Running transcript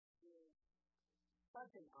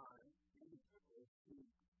second on is to be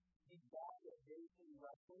back at Jason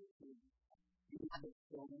Wrestling to be the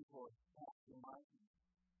film for Pastor Martin.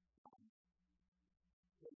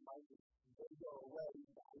 They go away.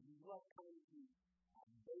 I love coming to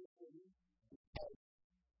Jason because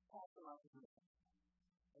Pastor Martin is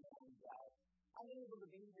and I'm able to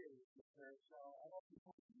be here with her, so I don't think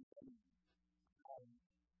I can do anything.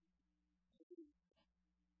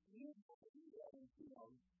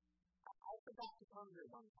 I forgot to come here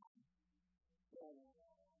one time. And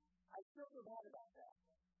I still feel bad about that.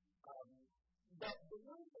 But the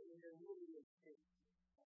one thing that really is that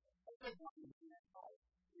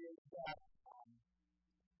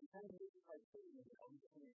kind of makes it like sitting in the own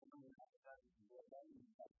thing and coming out of that and doing that and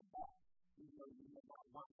that's that. You may not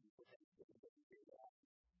want to do that, but you can do that.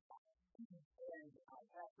 And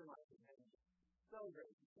Pastor Martin is so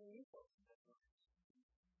great. And you folks are so great.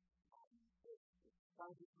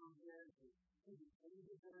 Some people here to see the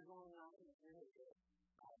changes that are going on in the area.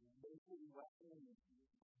 Basically, Western and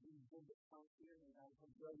these big accounts here, and I can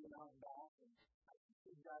throw them out back. And I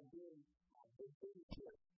see God doing big things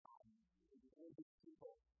here. And these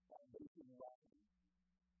people that basically Western.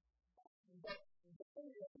 But the thing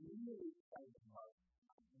that I'm really excited about,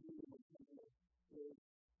 really is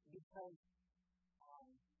because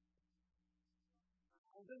I'm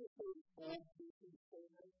going to say old people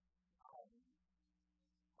statement.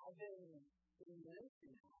 I've been in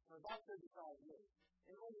ministry now for about 35 years,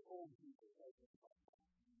 and only old people say this stuff.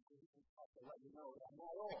 To let you know that I'm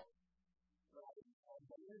not old, but I've been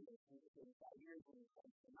in ministry for 35 years when it comes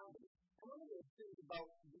to numbers. And one of those things about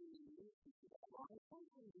being in ministry for that long is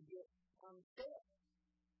sometimes you get scared.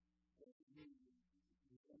 You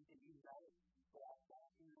think that you got it, a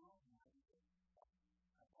pastor, and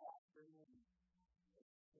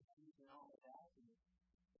all of that, and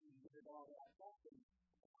you did all that stuff, and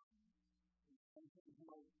sometimes you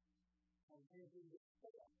know, sometimes you get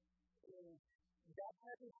scared. And that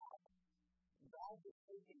hasn't happened. God has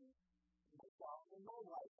taken myself and my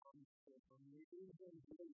life on from years and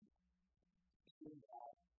years. And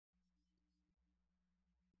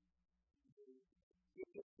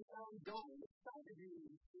it's ongoing. It started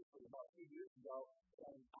really about 2 years ago,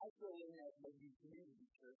 and I feel in that maybe community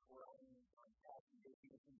church where I'm in contact and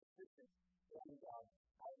getting some assistance. And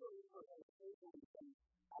I really feel like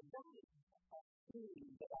I've done it.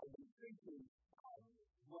 That I've been preaching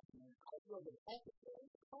when I feel the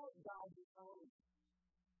necessary to call God the Son.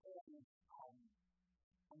 And I'm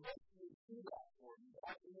hoping to do that for you.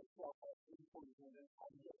 But I can make myself as important as I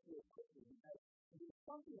can get to it quickly because there's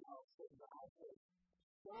something else that God has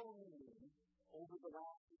shown me over the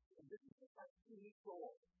last, this is just like 2 weeks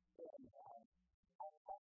old. And I've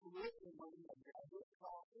written one of my graduate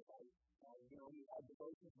classes. We had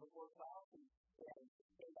devotions before class, and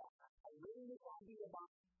I really this idea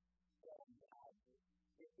about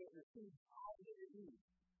it received positive reviews.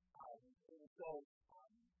 And so,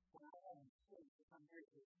 when I had a chance to come here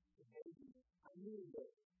to Baby, I knew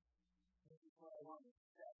that this is what I wanted to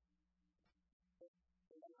say.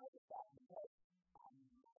 And then I decided that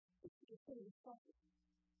it's going to be something.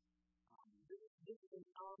 This is an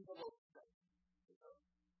envelope study.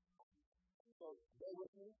 So, bear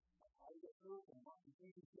with me. I'll get through it and not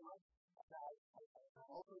confuse you too much. I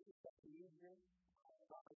also just got to use here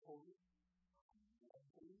Marty Covey.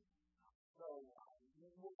 So, I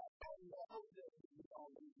hope that we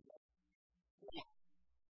all read that.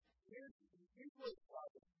 Here's what it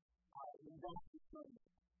started. In Genesis 3.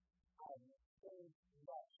 And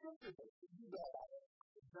the scripture that you read out of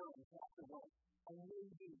John chapter 1, and you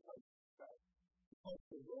need to place to start. Because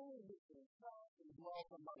the word is himself and dwelt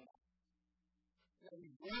among us. And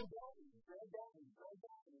we read that, and we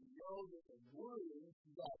know that the word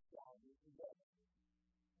that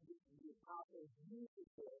the apostle Jesus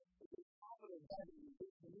said, the apostle of heaven in this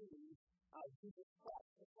community, Jesus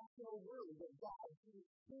Christ, the actual word of God, who is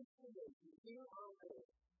his creation here on earth,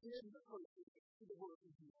 is the person to the work of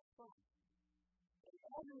Jesus Christ. And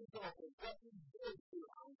as a result of what he did here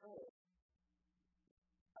on earth,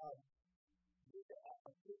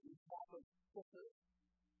 this is Catholic scripture,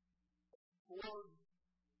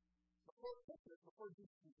 before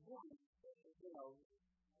Jesus was born,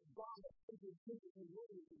 God entered into the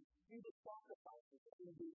world through the sacrifices that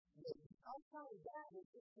he made. Outside of that,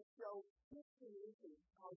 it's just to show his creation,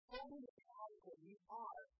 how holy and adequate we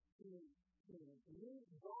are to meet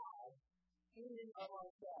God in and of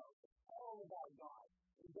ourselves. It's all about God.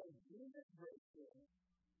 And then Jesus breaks in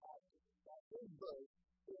at his birth,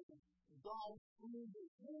 and God proves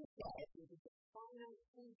himself into the final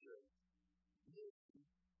creature.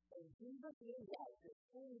 And Jesus is life, the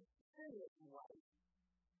sinless life.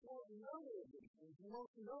 For number of reasons,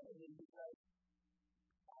 most notably because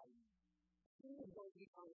he is going to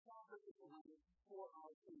become a sacrificial lamb for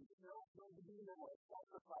our sins. It's not going to be a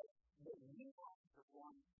sacrifice that we have to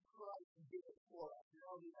perform. Christ did it for us.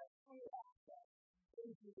 Now we have clear access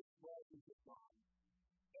into this presence of God.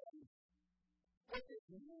 And what this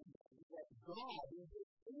means is that God, in His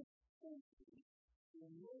infancy,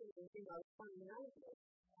 in our finiteness,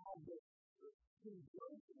 has this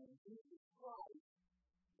conjunction in Jesus Christ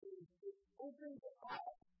is open to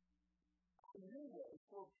us a new way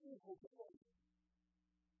for people to think.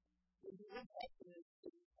 In the Old Testament,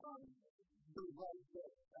 it's the right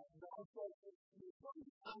way. God says to the Son,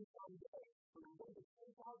 I'm someday, and I'm going to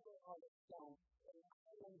take out their heart of stone, and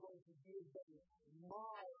I am going to give them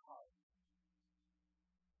my heart.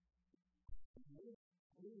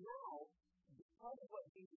 We now, because of what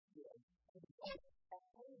Jesus did, and because at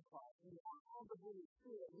Pentecost, we have the Holy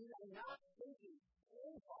Spirit, we are not thinking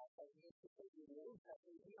Pentecost as we used to think in the Old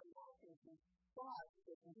Testament, we are not thinking God,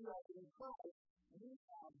 if we are in Christ, we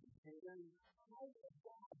have the very heart of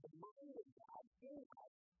God, the mind of God in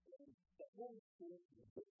us, and the Holy Spirit is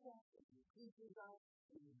with us, and He teaches us,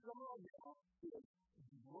 and God now is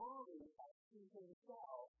drawing us to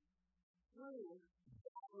Himself through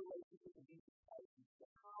that relationship with Jesus Christ, the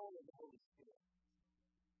power of the Holy Spirit.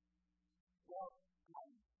 Well,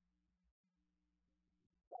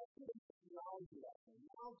 that's the theology lesson.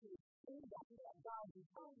 Now to explain that God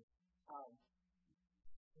becomes, I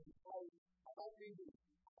love reading,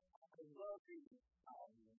 I love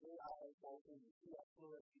in the C.S.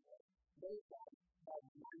 Lewis because they found that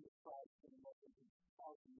mind of Christ in the most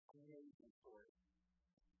amazing story.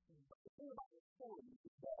 But the thing about the story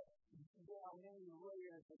is that there are many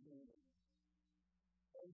layers of meaning.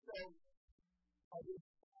 And so,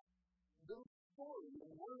 this story,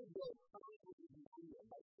 and one of the times of the idea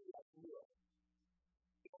by C.S. Lewis,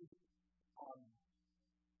 is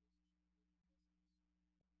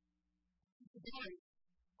today,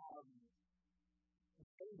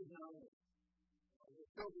 end of Narnia. The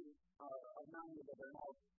children of Narnia that are now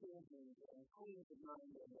kings and queens of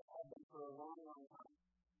Narnia that have been for a long, long time.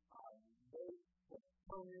 They have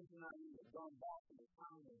come into Narnia, they've gone back to the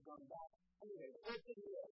town, they've gone back. Anyway, the first thing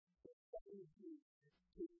is, it's starting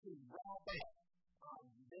to wrap up.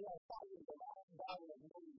 They are fighting the last battle of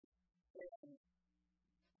Narnia.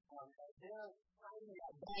 And they're fighting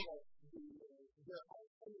that battle, their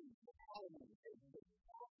enemies, the enemies,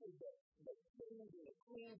 the kings and the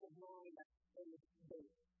queens of Narnia, and they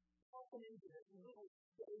come into this little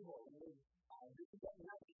stable, and this is at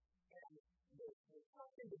night, and they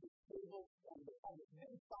come into this stable, and they have this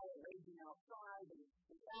big fire raging outside, and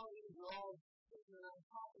the aliens are all sitting around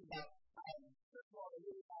talking about, first of all, they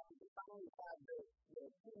really happy to finally have the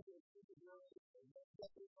kings and queens of Narnia, and they're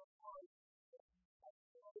getting so hard,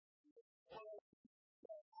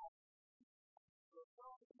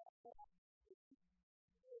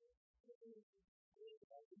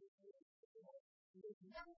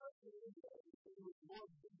 one person in there who was more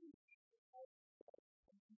busy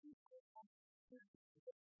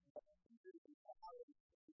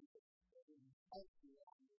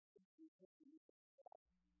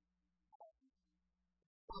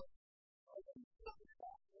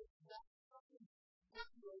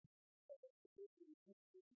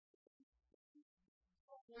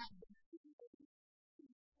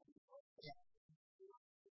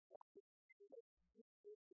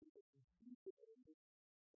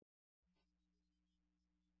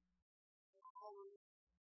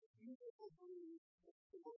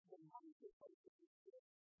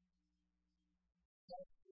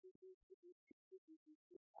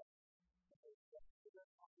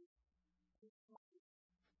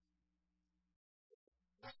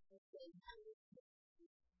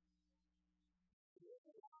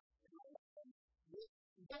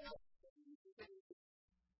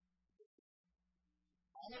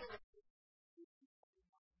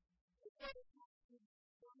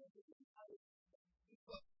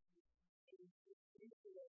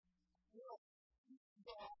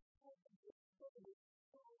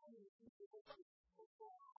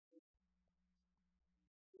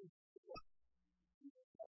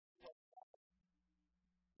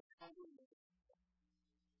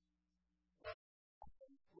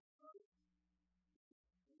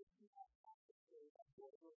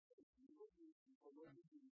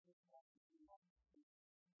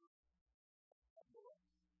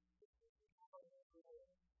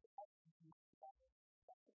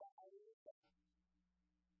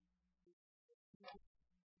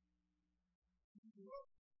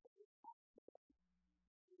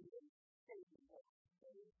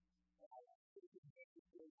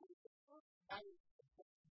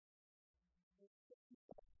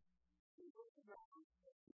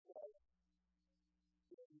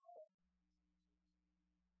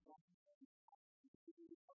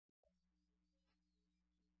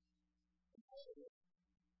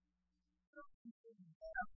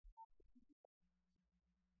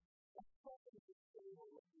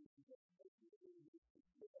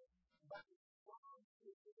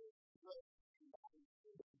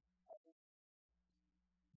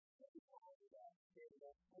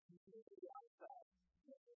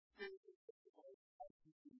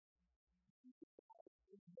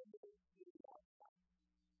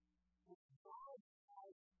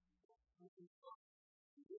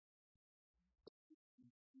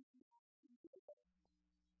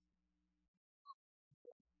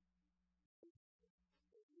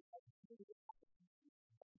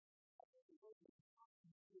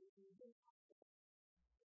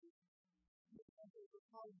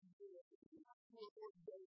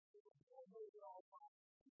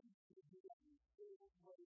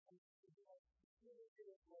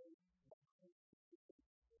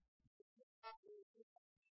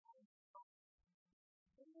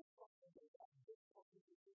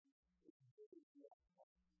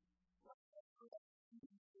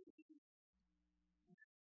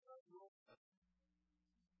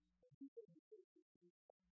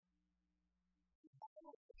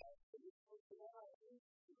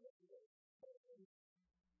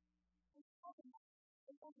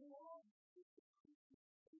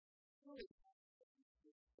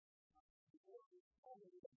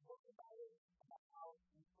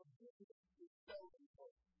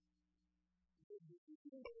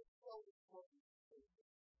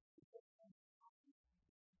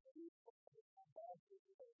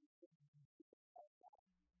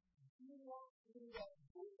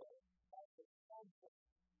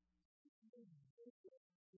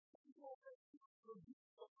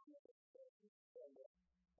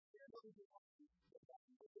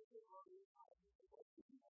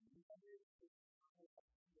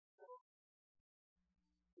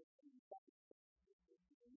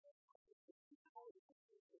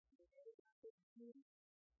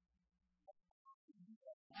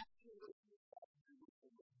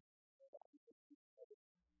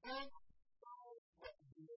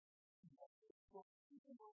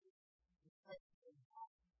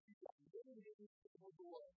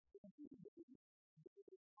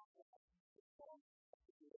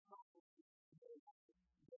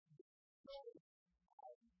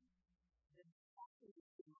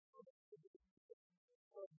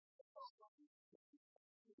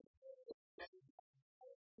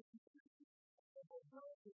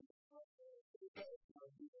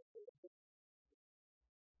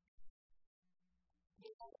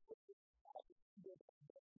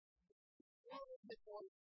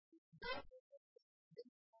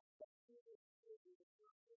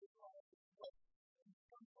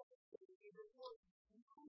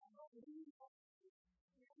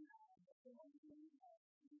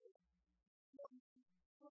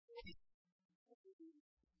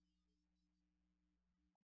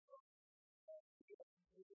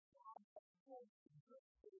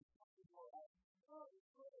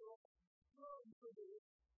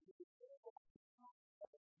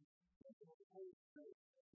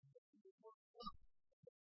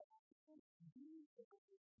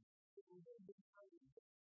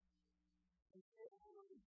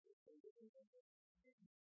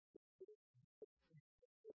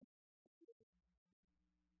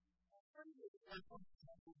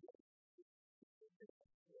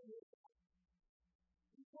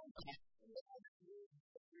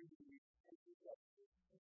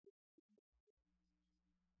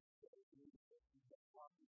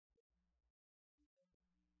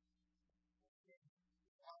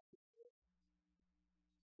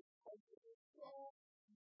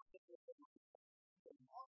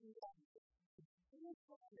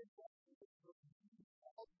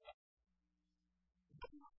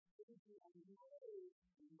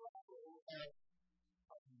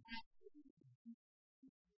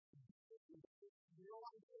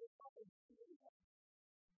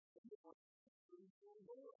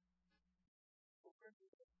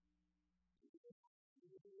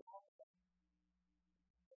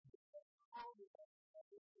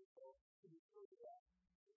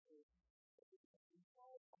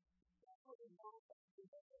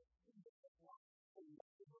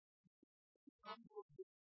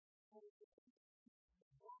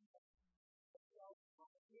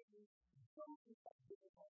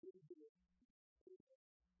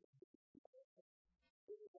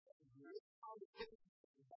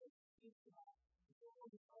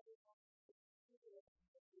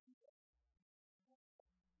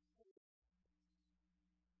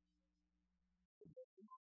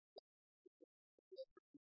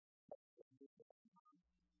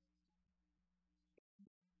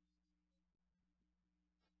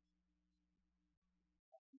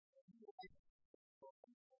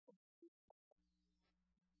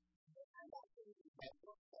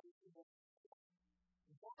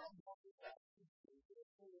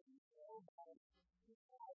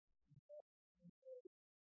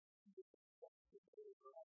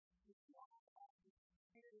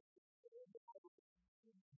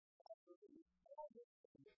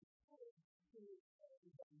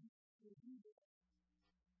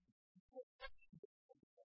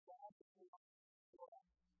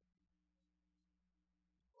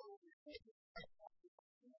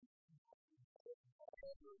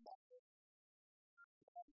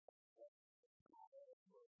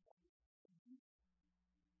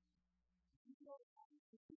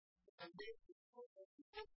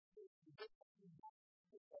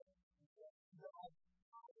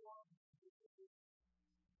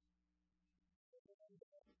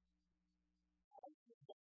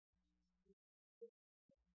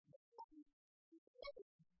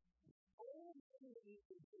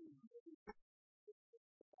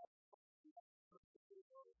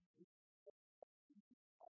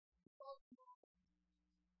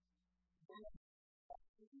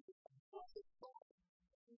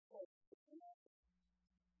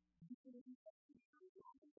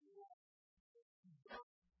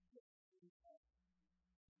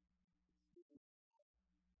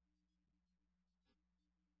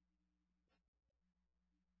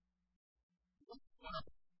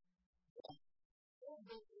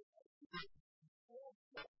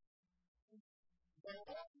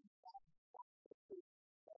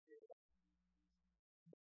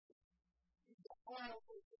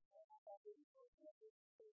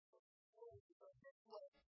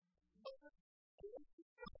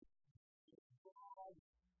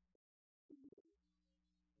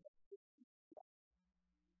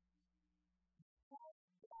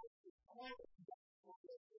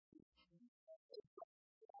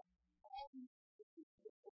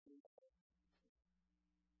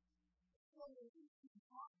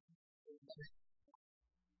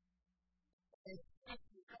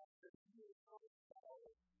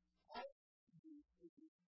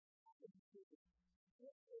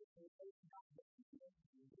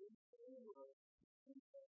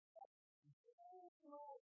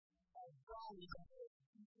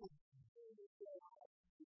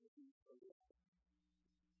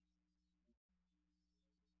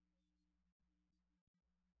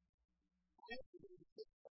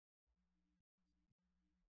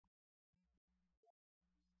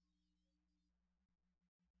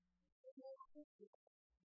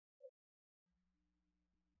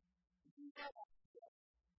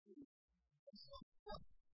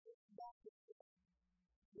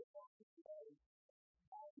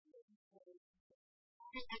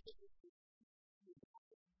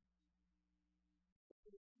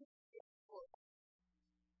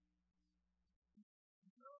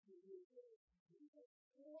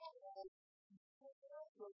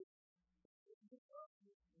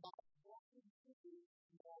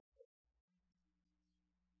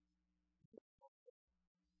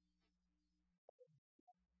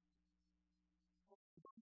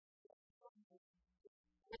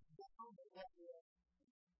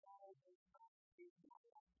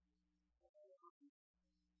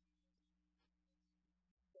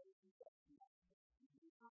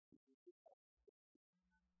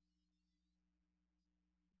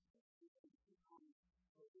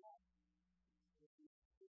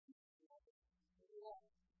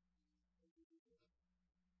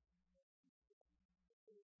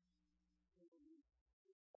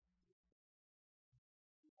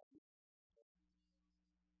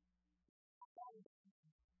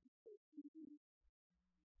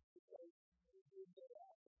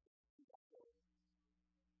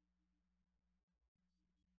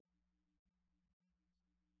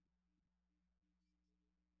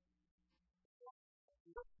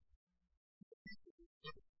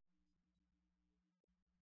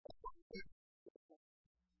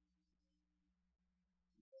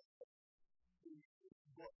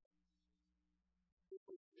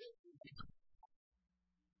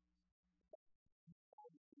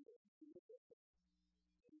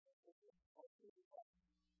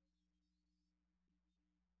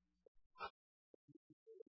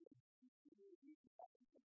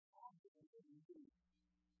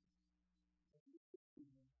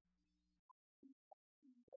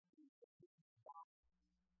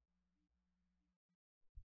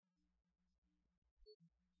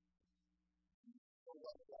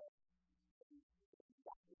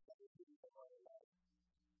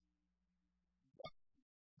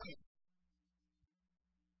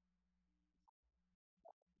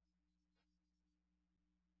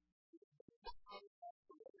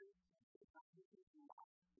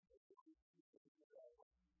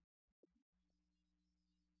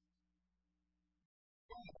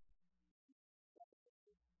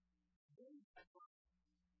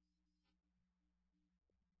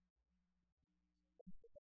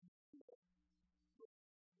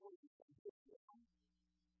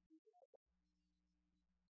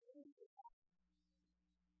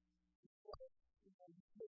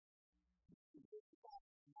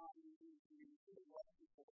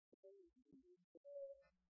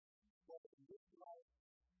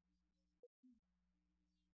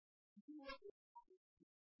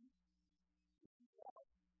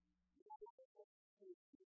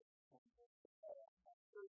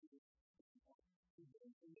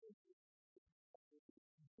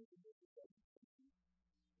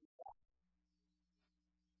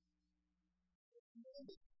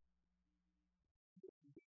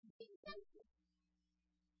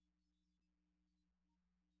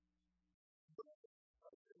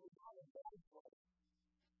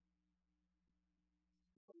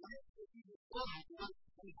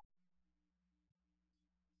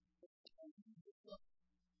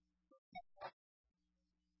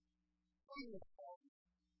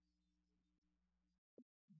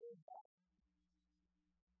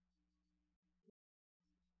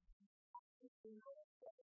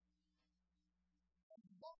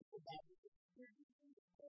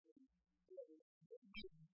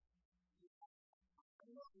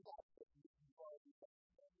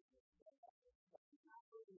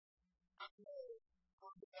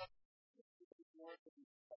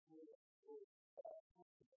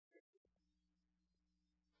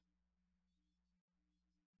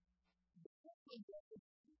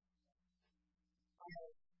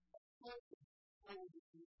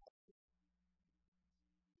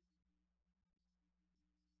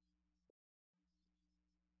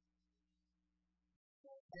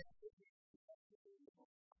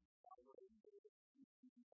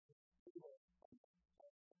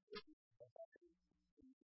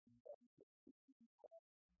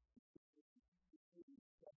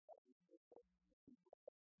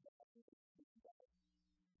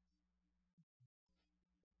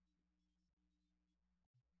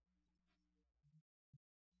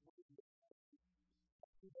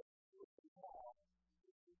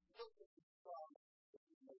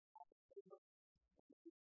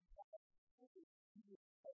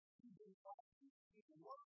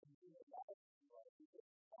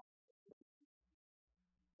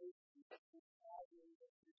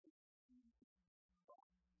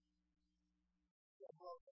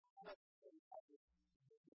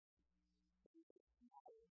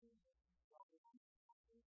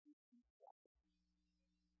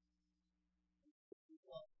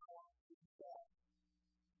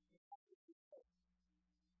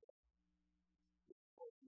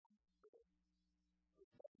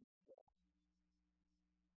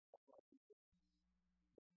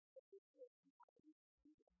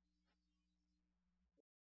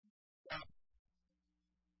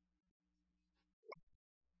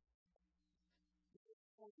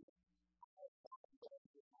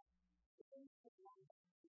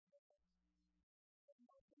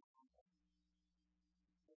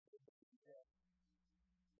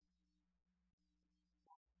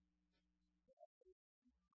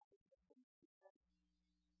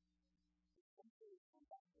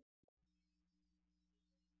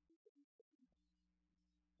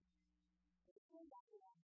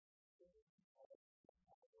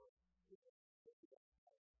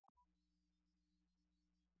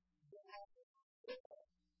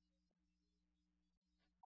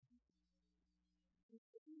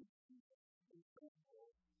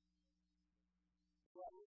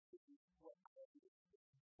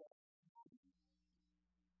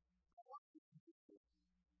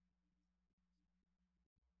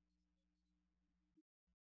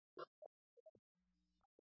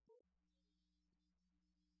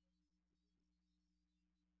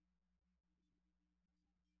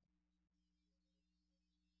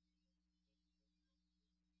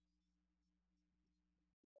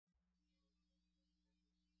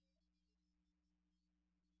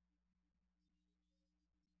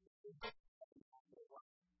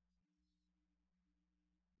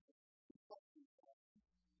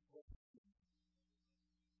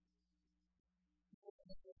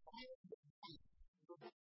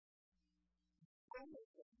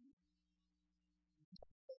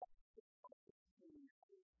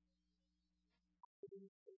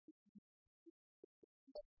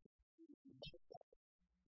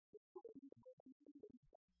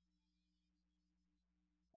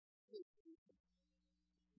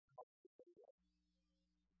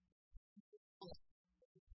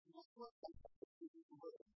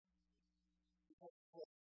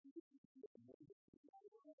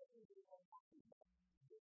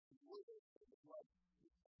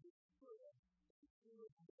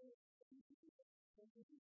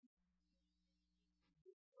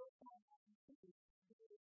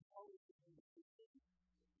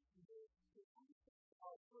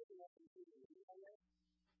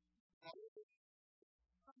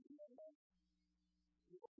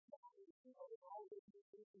all the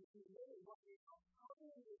things we really want to know. How do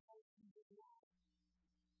we help people know?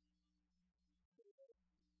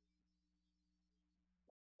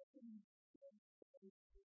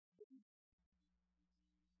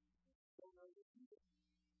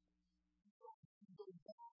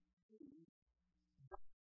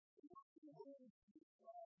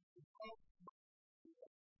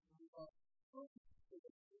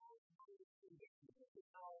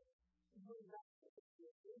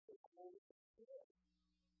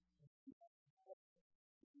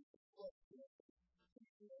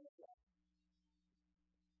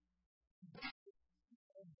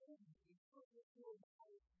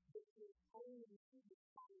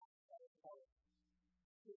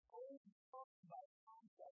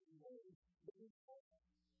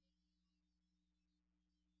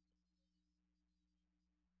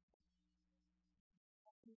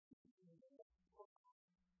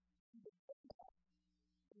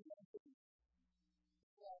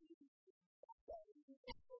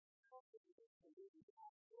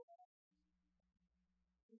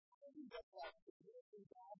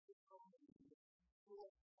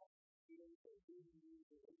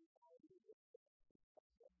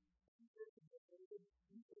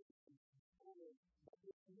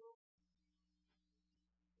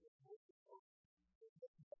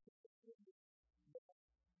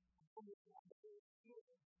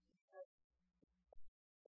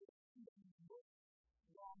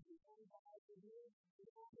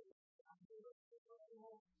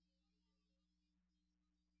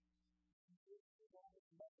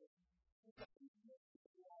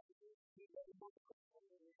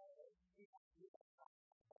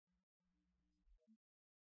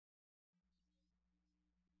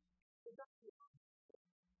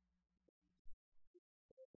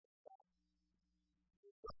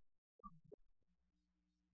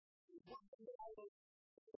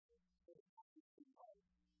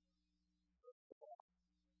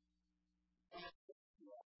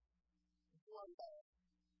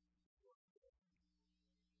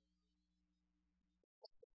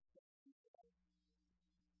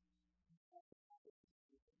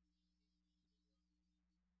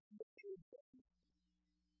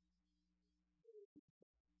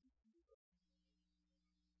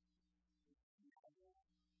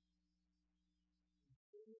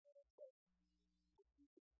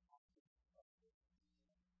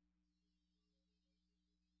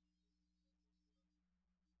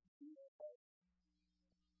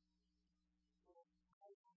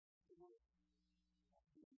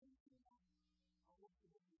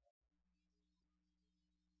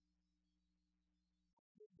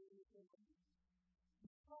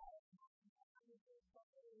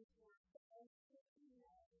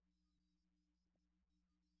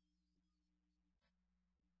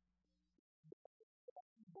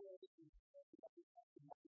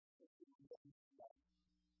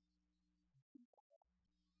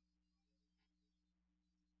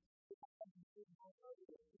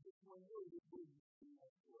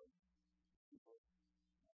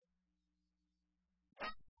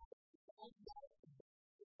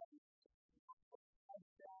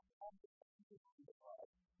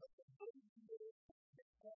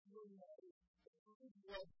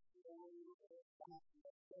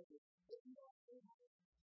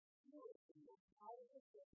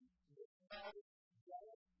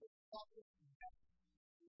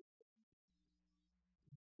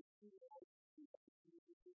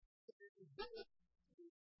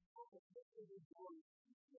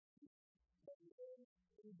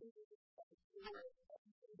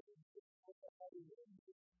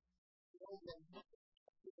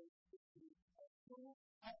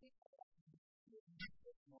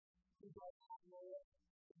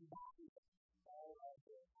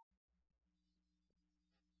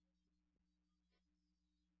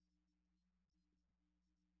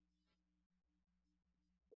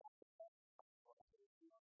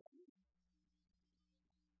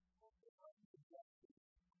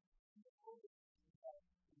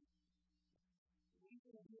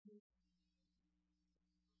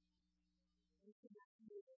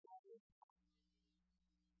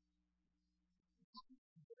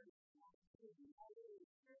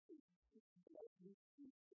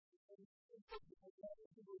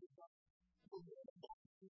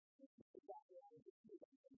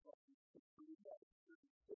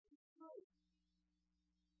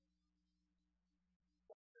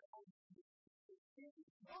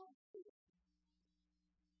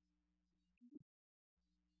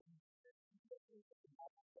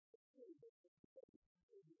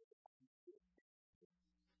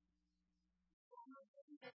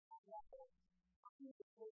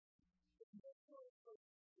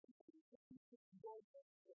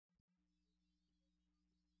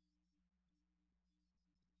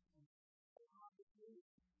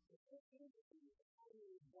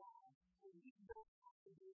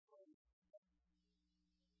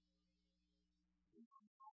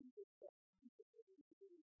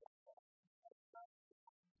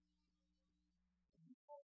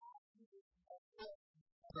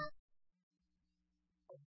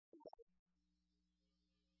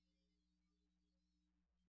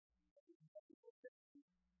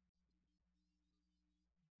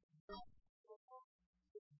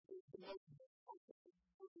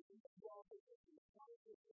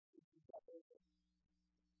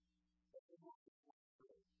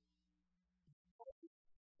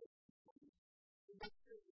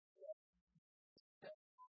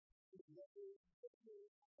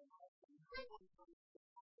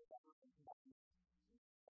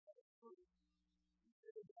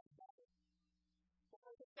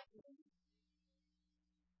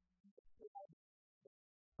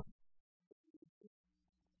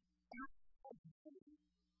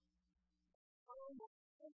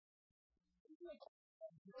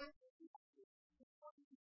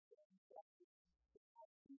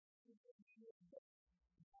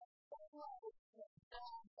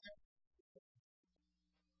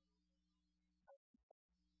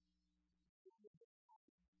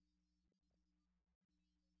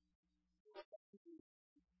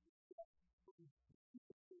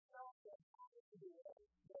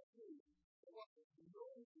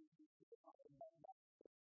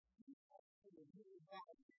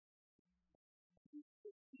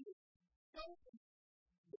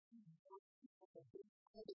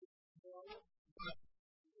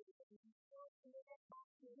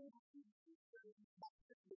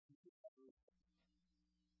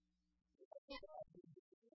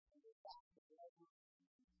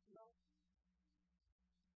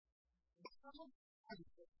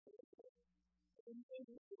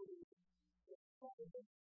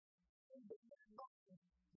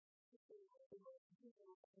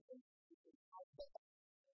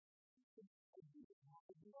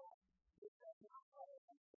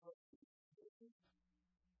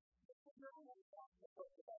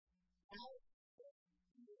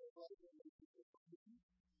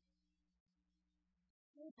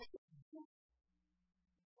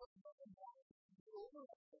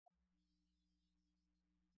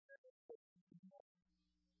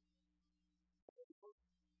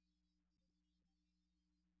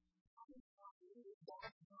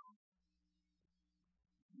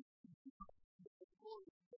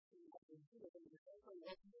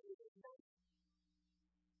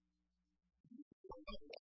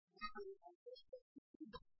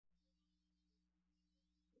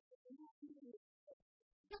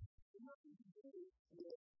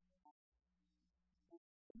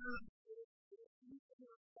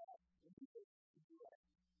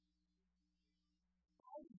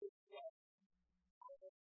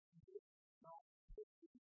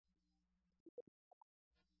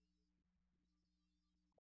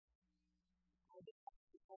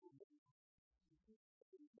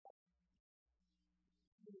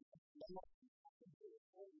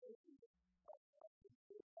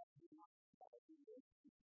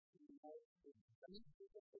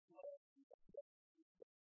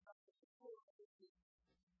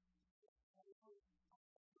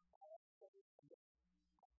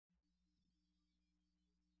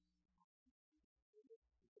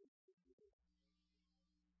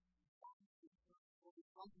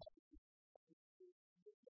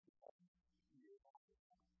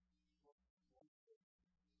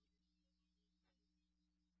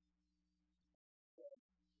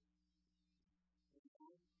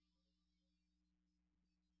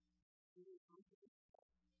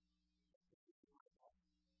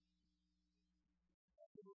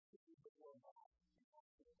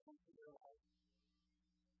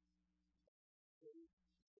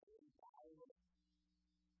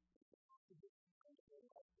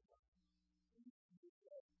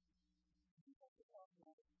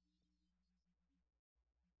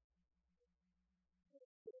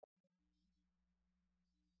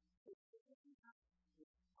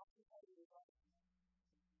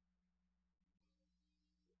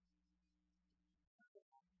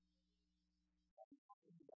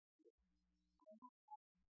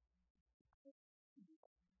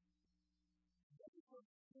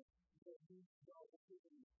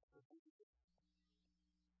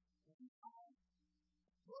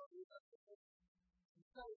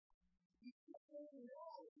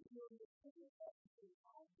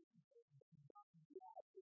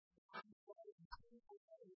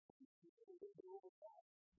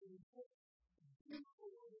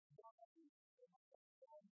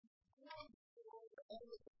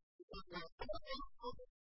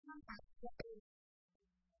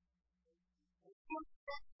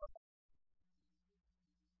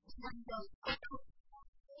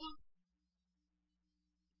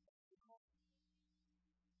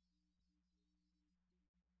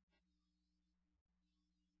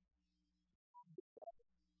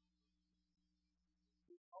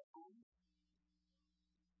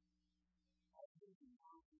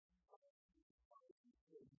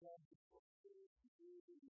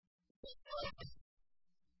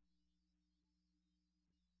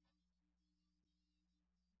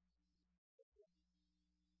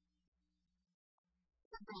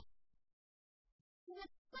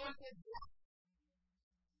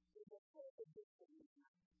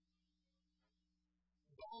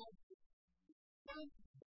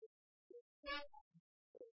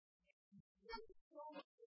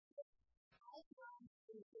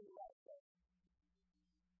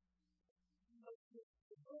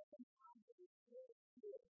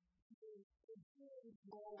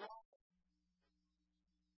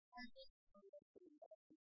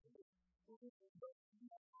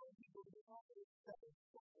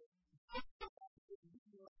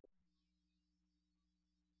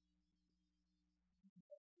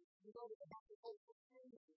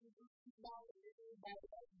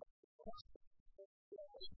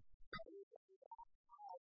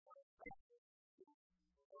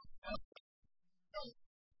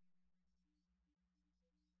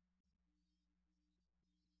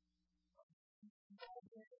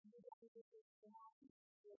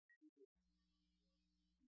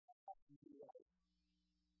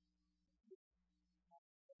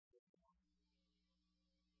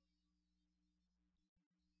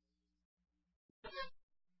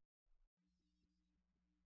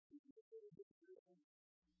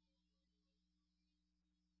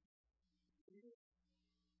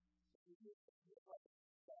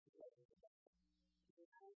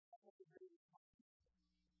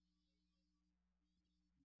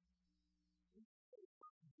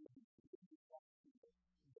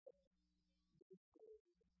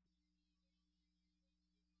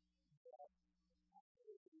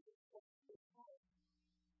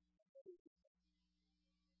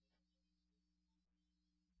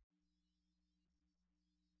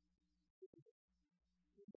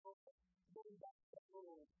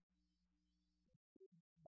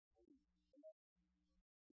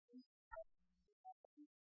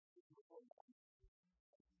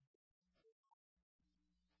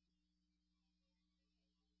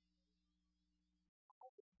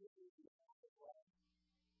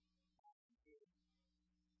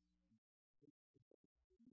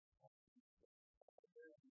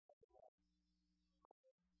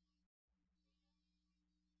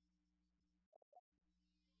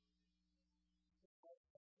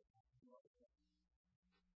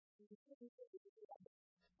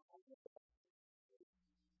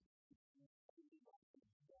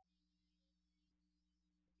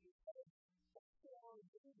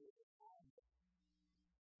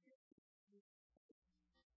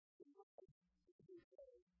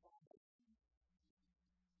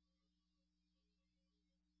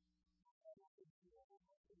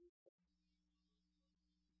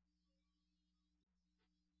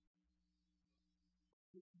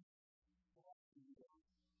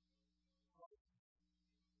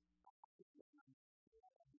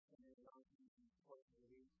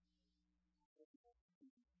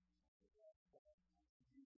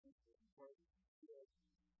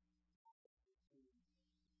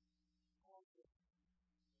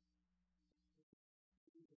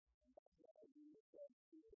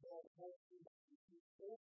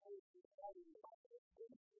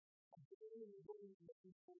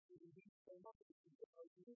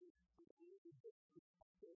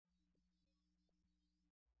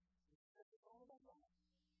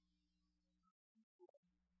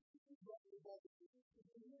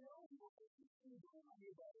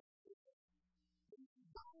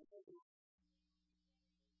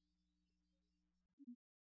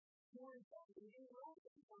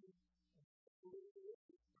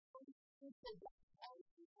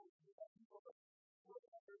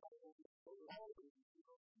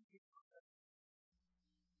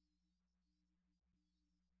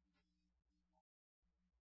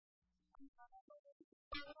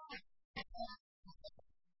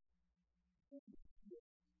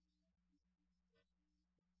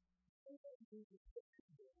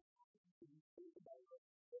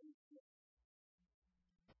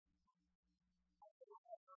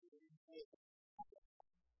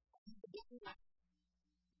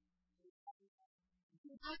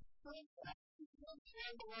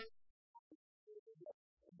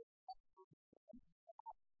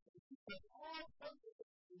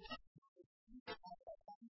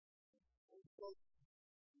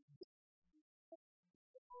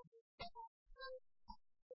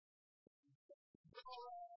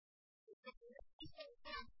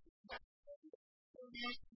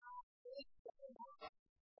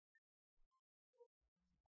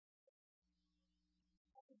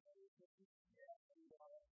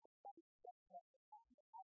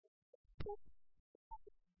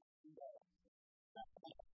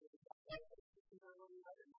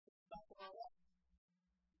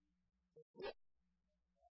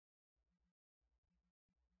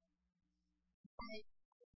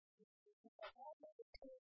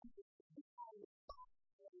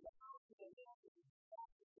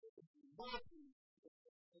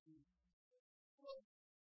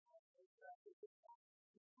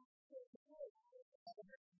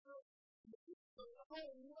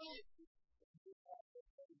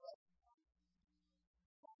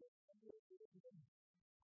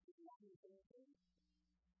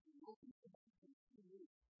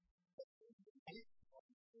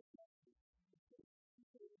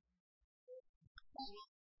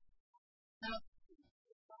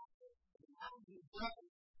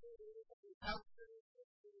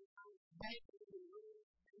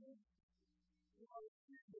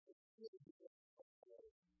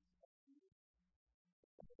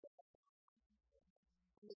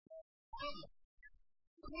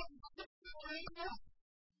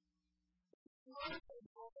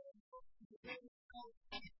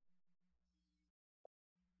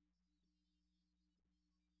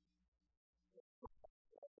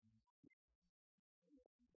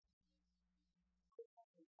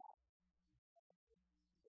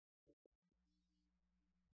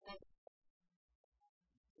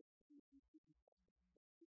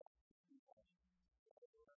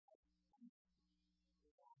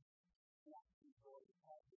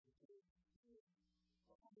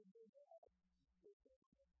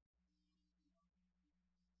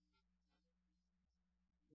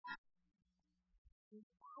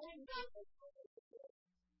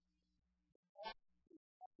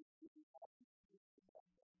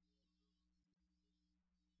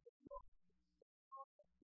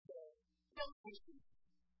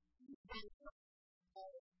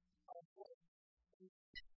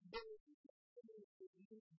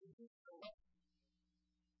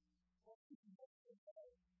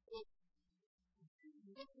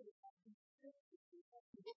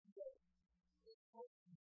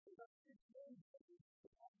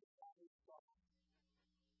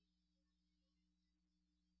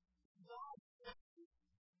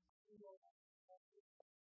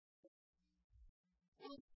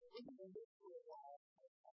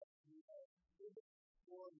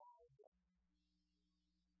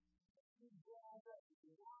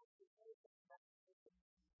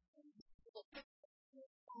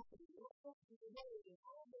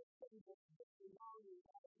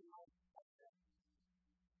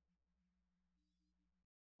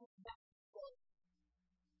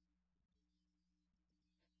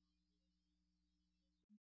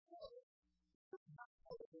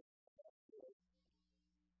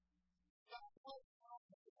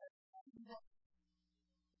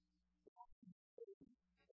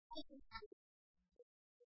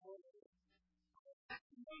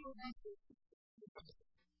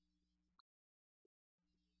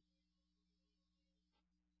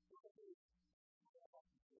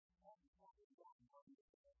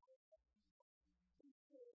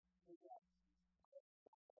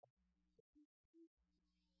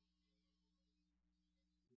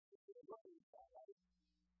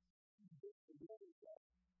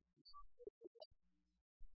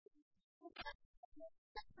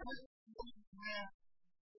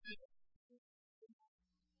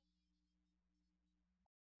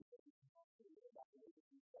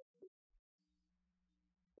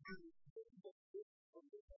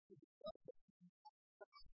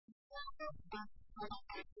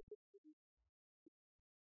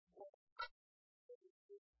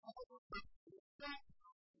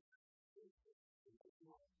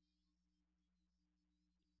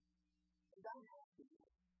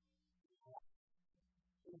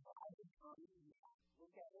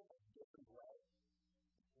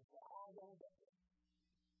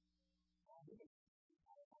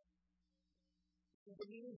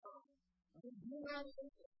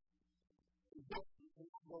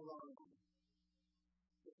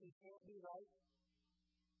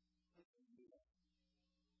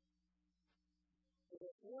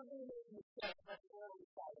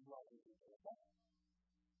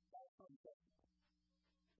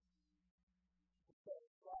 So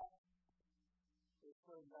that is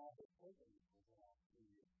where God has taken me for the last 2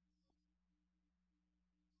 years.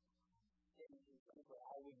 And frankly,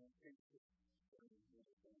 I wouldn't preach this sermon with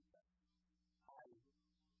the same stuff. I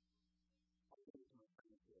think it's my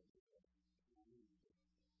friends here because I need to.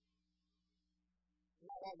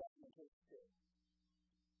 Not all that's my case too.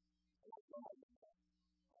 And I still might do that.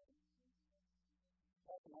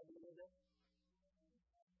 That's an idea with it.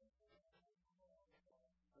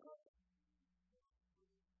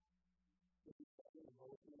 If you start with a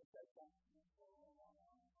voice in the section,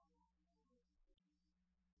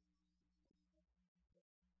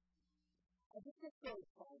 I think it's so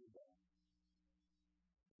exciting though.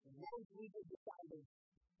 Once we have decided,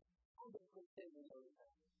 I'm going to quit saying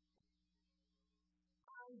everything.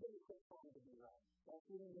 I'm going to quit trying to be right. That's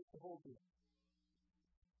even the whole deal.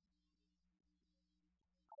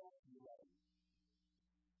 I want to be ready.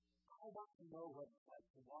 I want to know what it's like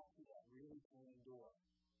to walk through that really tiny door.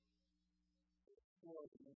 Explore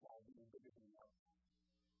the inside being bigger than you.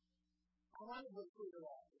 I want to go clear it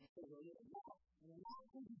out and say, well, you're not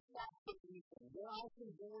going to stop at anything. There are some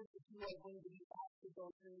doors that you are going to be asked to go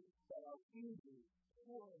through that are hugely,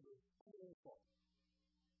 horribly painful.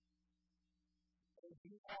 And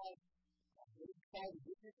you have a big side of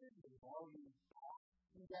witnesses that have already passed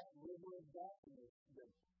through that river of death and they're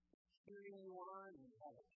cheering you on, and you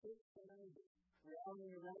have a church family that's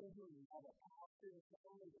rallying around you, and you have a pastor and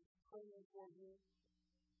family that's praying for you.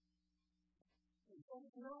 And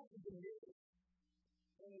it's not to diminish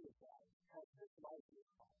any of that, because this life is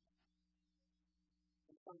hard.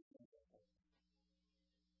 And sometimes it's hard.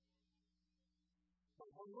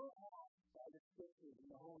 But when we're asked by the Scriptures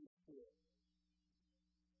and the Holy Spirit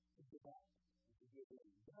to give up and to give in,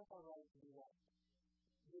 that's our right to do that.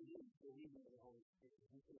 We need the leading of the Holy Spirit.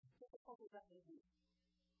 And so, as difficult as that may be,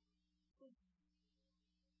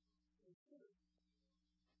 consider it.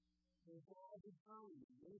 And God is telling you,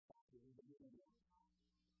 many times in the beginning of the time.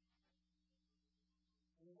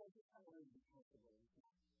 And you guys just kind of learn to be comfortable with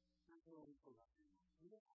that. Not really for that.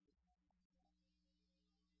 You don't have to.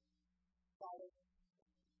 Father,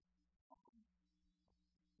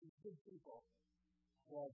 these good people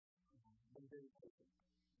have been very patient.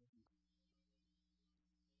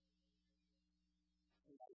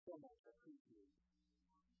 And I so much appreciate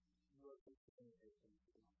your participation.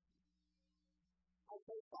 I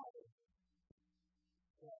pray, Father,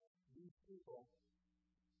 that these people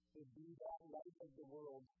would be that light of the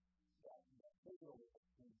world that literally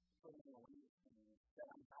is turning away from me, that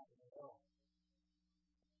I'm not in at all.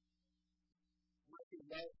 Might they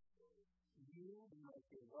love you, might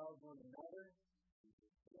they love one another,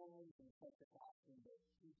 families, and such a fashion that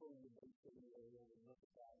people in the Bay City area would look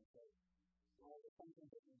at that and say, well, there's something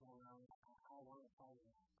different going on. I want to find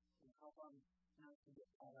out. And help them not to get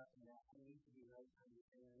caught up in that. I need to be right to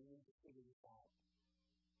understand. I need to figure this out.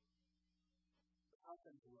 But help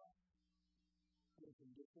them to love.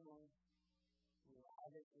 Unconditionally,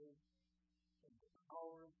 radically, and the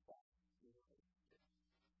power of God.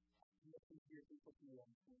 Listen to your people to you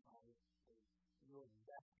and Father, your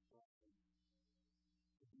best blessing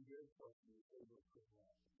to be very close to you, able to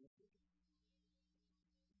love.